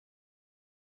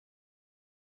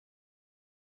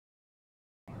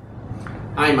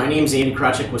Hi, my name is Andy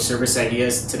Krawczyk with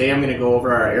ServiceIdeas. Today I'm going to go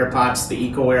over our Airpots,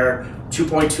 the EcoAir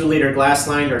 2.2 liter glass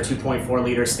lined or 2.4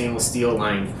 liter stainless steel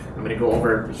lined. I'm going to go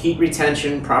over heat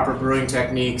retention, proper brewing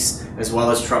techniques, as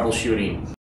well as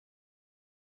troubleshooting.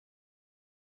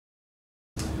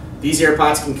 These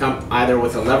Airpots can come either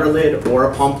with a lever lid or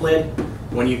a pump lid.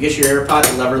 When you get your Airpot,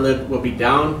 the lever lid will be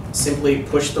down. Simply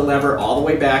push the lever all the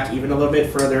way back, even a little bit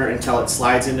further, until it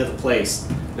slides into the place.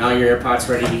 Now your Airpot's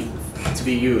ready to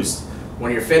be used.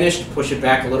 When you're finished, push it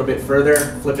back a little bit further,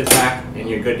 flip it back, and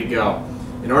you're good to go.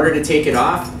 In order to take it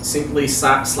off, simply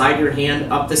slide your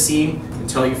hand up the seam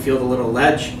until you feel the little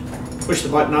ledge, push the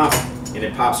button off, and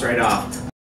it pops right off.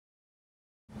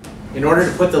 In order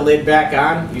to put the lid back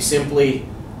on, you simply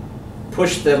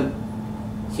push the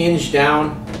hinge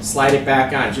down, slide it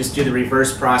back on. Just do the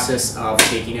reverse process of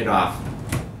taking it off.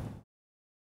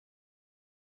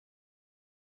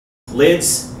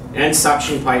 Lids and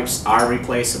suction pipes are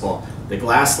replaceable. The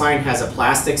glass line has a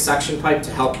plastic suction pipe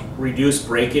to help reduce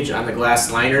breakage on the glass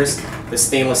liners. The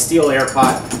stainless steel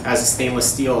Airpot has a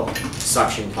stainless steel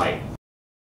suction pipe.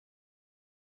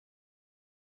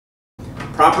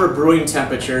 Proper brewing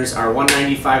temperatures are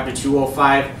 195 to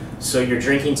 205, so your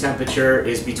drinking temperature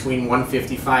is between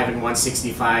 155 and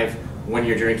 165 when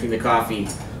you're drinking the coffee.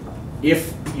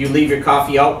 If you leave your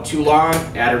coffee out too long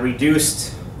at a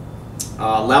reduced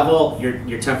level,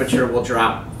 your temperature will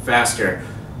drop faster.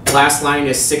 Glass line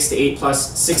is 6 to 8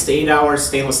 hours.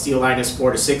 Stainless steel line is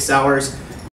 4 to 6 hours.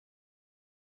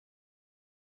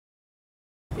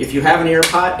 If you have an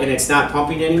Airpot and it's not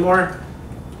pumping anymore,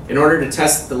 in order to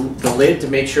test the lid to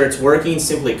make sure it's working,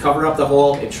 simply cover up the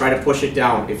hole and try to push it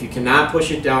down. If you cannot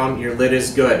push it down, your lid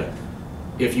is good.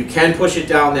 If you can push it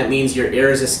down, that means your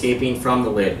air is escaping from the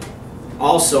lid.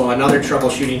 Also, another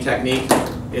troubleshooting technique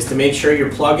is to make sure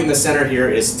your plug in the center here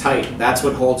is tight. That's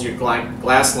what holds your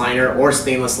glass liner or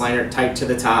stainless liner tight to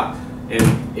the top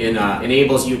and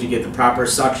enables you to get the proper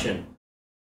suction.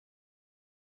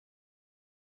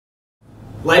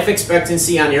 Life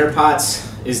expectancy on Airpots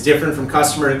is different from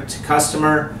customer to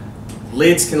customer.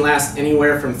 Lids can last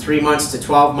anywhere from 3 months to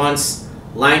 12 months.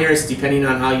 Liners, depending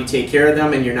on how you take care of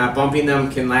them and you're not bumping them,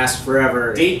 can last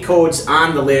forever. Date codes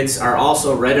on the lids are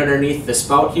also right underneath the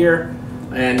spout here,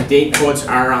 and date codes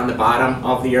are on the bottom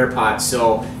of the Airpot.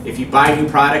 So if you buy a new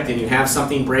product and you have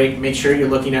something break, make sure you're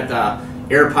looking at the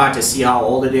Airpot to see how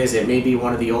old it is. It may be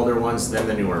one of the older ones than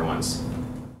the newer ones.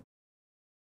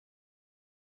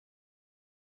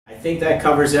 I think that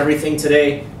covers everything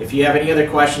today. If you have any other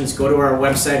questions, go to our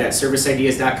website at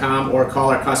serviceideas.com or call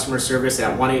our customer service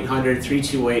at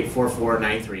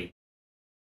 1-800-328-4493.